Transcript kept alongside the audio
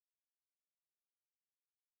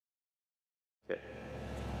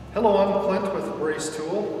Hello, I'm Clint with Brace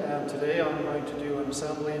Tool, and today I'm going to do an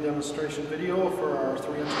assembly demonstration video for our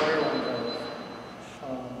 3-inch wireline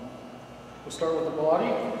valve. We'll start with the body,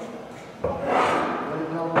 lay it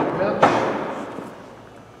down on the bench.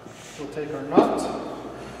 We'll take our nut,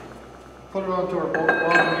 put it onto our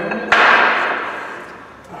bottom union,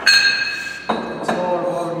 install our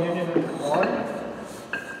bottom union into the body.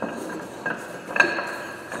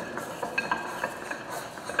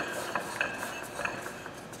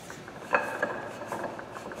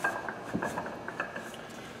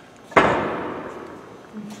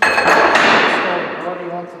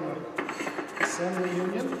 Onto the assembly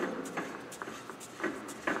union.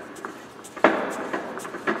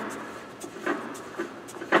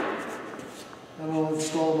 Then we'll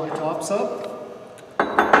install my top sub.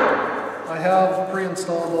 I have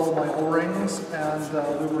pre-installed all my O-rings and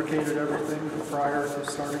lubricated everything prior to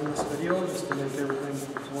starting this video, just to make everything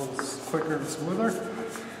a little quicker and smoother.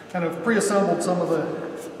 And I've pre-assembled some of the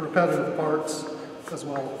repetitive parts as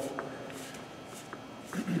well.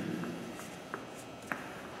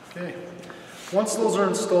 Okay, once those are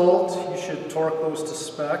installed, you should torque those to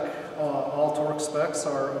spec. All torque specs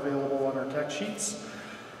are available on our tech sheets.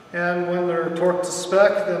 And when they're torqued to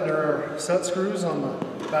spec, then there are set screws on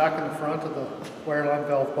the back and the front of the wireline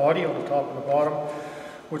valve body, on the top and the bottom,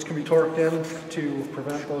 which can be torqued in to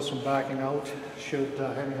prevent those from backing out should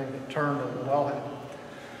anything get turned on the wellhead.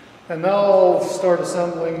 And now I'll start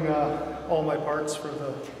assembling all my parts for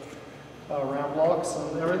the ram blocks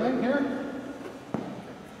and everything here.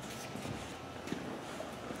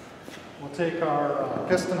 We'll take our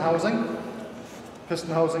piston housing.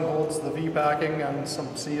 Piston housing holds the V-packing and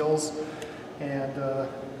some seals and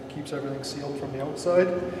keeps everything sealed from the outside.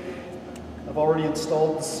 I've already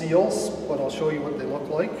installed the seals, but I'll show you what they look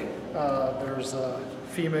like. There's a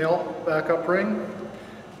female backup ring,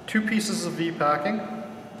 2 pieces of V-packing,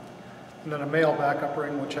 and then a male backup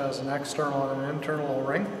ring which has an external and an internal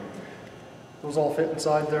O-ring. Those all fit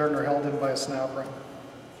inside there and are held in by a snap ring.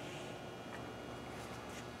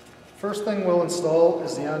 First thing we'll install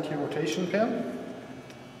is the anti-rotation pin.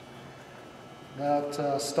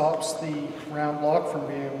 That stops the ram block from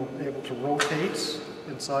being able to rotate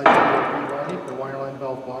inside the V-body, the wireline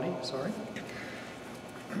valve body, sorry.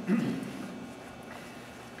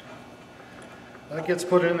 That gets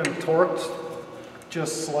put in and torqued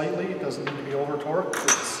just slightly. It doesn't need to be over-torqued.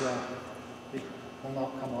 It will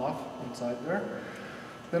not come off inside there.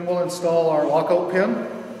 Then we'll install our lockout pin.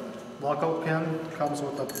 Lockout pin comes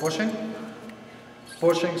with a bushing.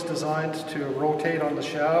 Bushing's designed to rotate on the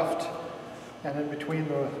shaft and in between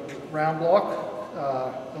the ram block,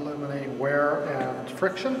 eliminating wear and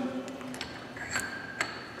friction.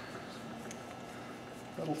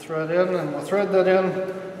 That'll thread in, and we'll thread that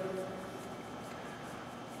in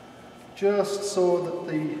just so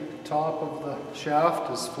that the top of the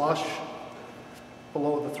shaft is flush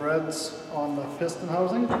below the threads on the piston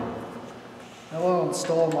housing. Now I'll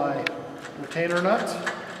install my retainer nut,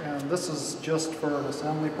 and this is just for an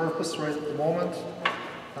assembly purpose right at the moment,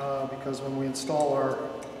 because when we install our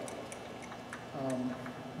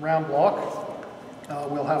ram block,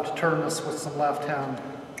 we'll have to turn this with some left-hand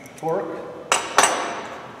torque.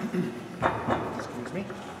 Excuse me.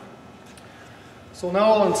 So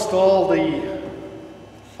now I'll install the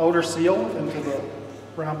outer seal into the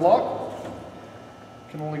ram block.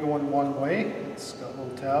 Can only go in one way. It's got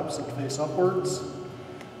little tabs that face upwards,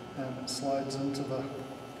 and it slides into the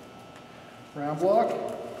ram block.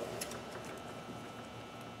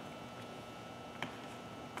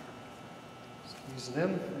 Squeeze it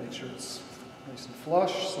in, make sure it's nice and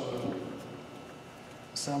flush so it'll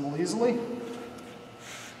assemble easily.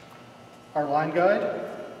 Our line guide.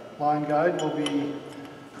 Line guide will be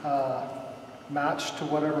matched to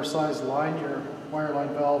whatever size line your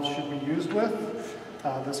wireline valve should be used with.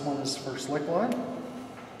 This one is for slick line.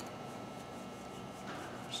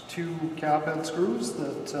 There's 2 cap head screws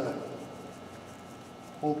that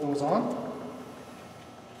hold those on.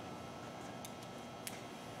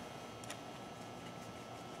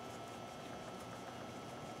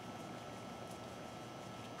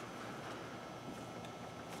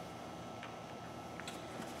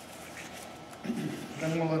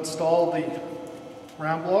 Then we'll install the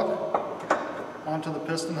ram block onto the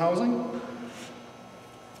piston housing.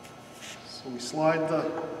 So we slide the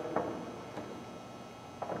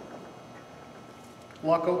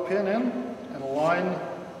lockout pin in and align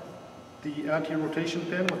the anti-rotation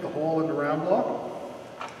pin with the hole in the ram block.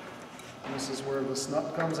 And this is where this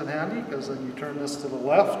nut comes in handy, because then you turn this to the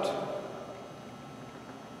left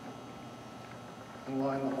and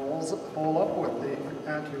line the hole up with the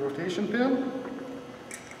anti-rotation pin.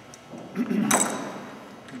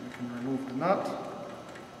 remove the nut.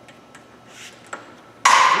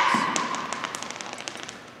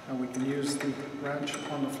 And we can use the wrench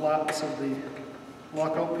on the flaps of the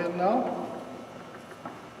lockout pin now.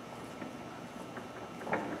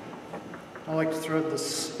 I like to thread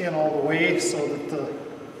this in all the way so that the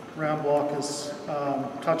ram block is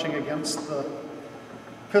touching against the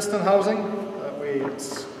piston housing. That way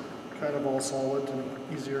it's kind of all solid and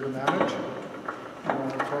easier to manage. I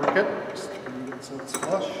want to torque it, just leave it so it's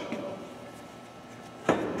flush.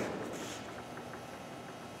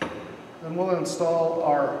 Then we'll install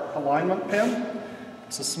our alignment pin.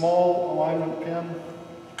 It's a small alignment pin.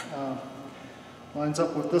 Lines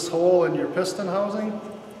up with this hole in your piston housing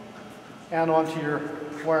and onto your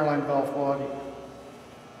wireline valve body.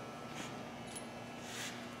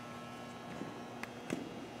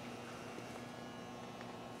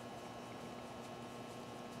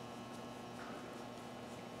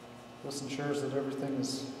 This ensures that everything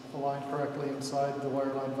is aligned correctly inside the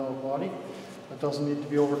wireline valve body. It doesn't need to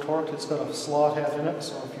be over torqued. It's got a slot head in it,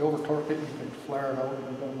 so if you over torque it, you can flare it out,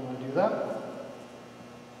 and you don't want to do that.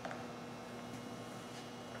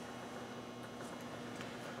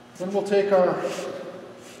 Then we'll take our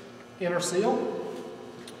inner seal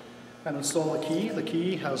and install a key. The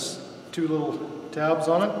key has two little tabs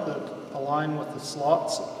on it that align with the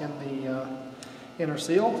slots in the inner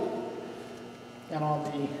seal. And on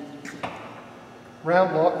the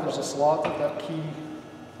ram block, there's a slot that that key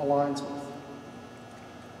aligns with.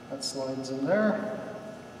 That slides in there.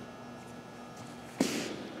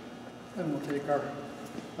 Then we'll take our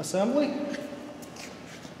assembly,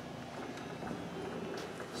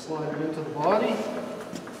 slide it into the body,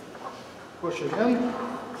 push it in,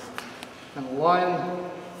 and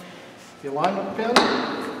align the alignment pin.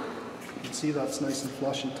 You can see that's nice and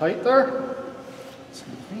flush and tight there.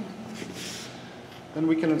 Then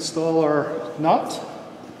we can install our nut.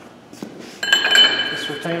 This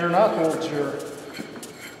retainer nut holds your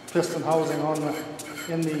piston housing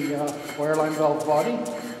in the wireline valve body.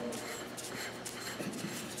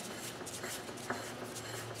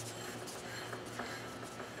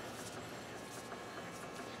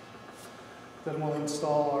 Then we'll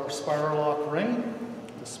install our spiral lock ring.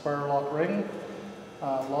 The spiral lock ring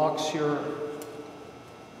locks your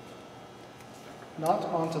nut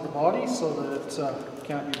onto the body so that it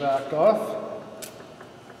can't be backed off.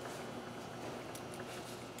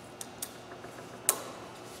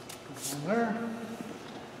 There.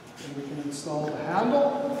 And we can install the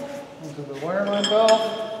handle into the wireline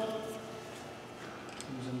valve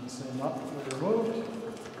using the same nut that we removed.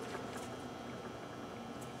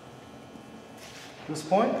 At this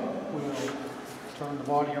point, we will turn the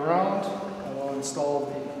body around and we'll install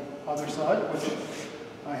the other side, which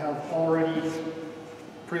I have already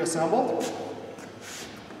pre-assembled.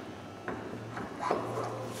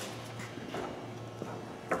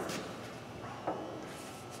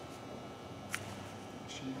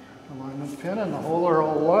 Alignment pin and the hole are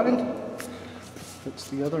all aligned. Fits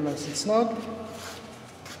together nice and snug.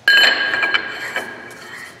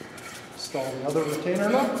 Install the other retainer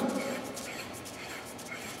nut.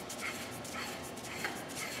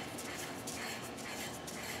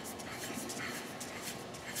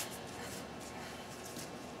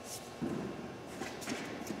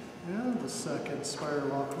 And the second spiral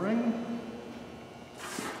lock ring.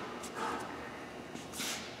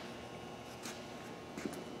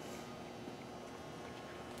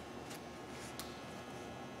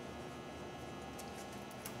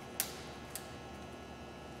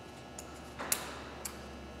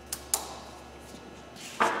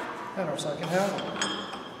 And our second handle.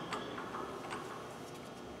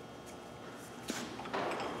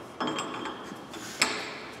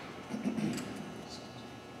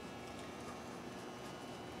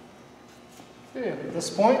 Okay, at this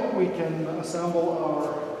point we can assemble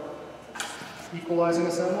our equalizing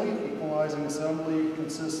assembly. Equalizing assembly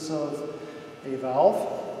consists of a valve.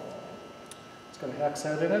 It's got a hex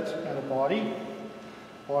head in it and a body.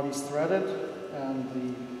 The body's threaded and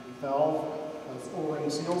the valve has O-ring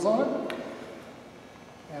seals on it,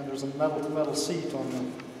 and there's a metal-to-metal seat on the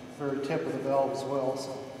very tip of the valve as well.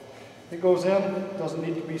 So it goes in, doesn't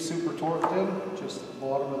need to be super torqued in, just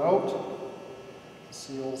bottom it out. The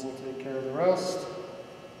seals will take care of the rest.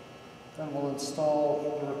 Then we'll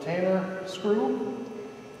install the retainer screw.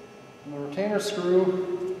 And the retainer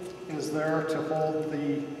screw is there to hold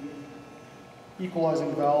the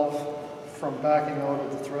equalizing valve from backing out of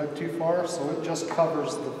the thread too far, so it just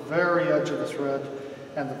covers the very edge of the thread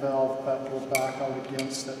and the valve that will back out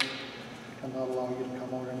against it and not allow you to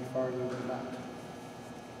come out any farther than that.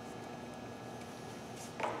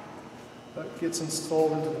 That gets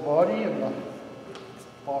installed into the body, and the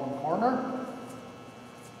bottom corner.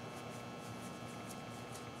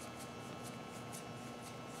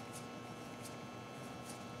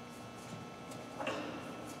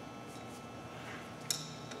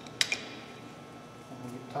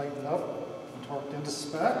 Tightened up and torqued into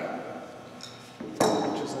spec,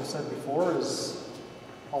 which, as I said before, is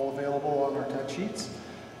all available on our tech sheets.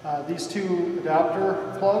 These two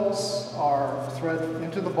adapter plugs are thread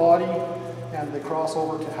into the body and they cross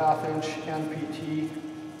over to 1/2-inch NPT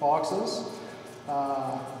boxes.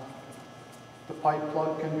 The pipe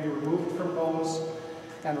plug can be removed from those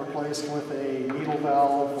and replaced with a needle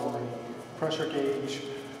valve or a pressure gauge,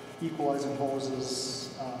 equalizing hoses,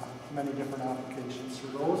 many different applications for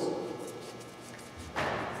those.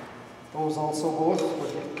 Those also both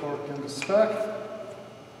would get torqued into spec.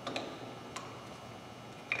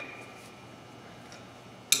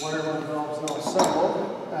 The Wireline valve is now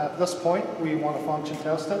assembled. At this point, we want to function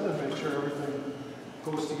test it and make sure everything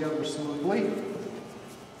goes together smoothly.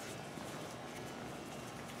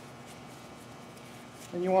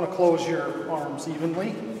 And you want to close your arms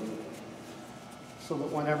evenly so that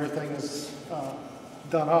when everything is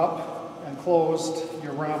done up and closed,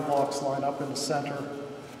 your ram blocks line up in the center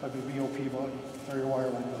of your BOP body, or your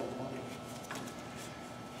Wireline valve body.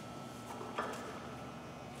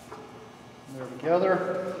 And they're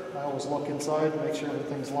together. I always look inside, make sure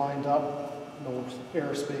everything's lined up, no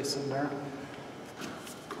airspace in there.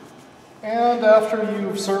 And after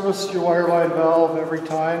you've serviced your Wireline valve every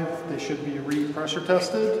time, they should be re-pressure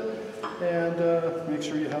tested, and make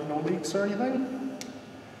sure you have no leaks or anything.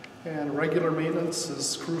 And regular maintenance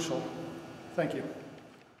is crucial. Thank you.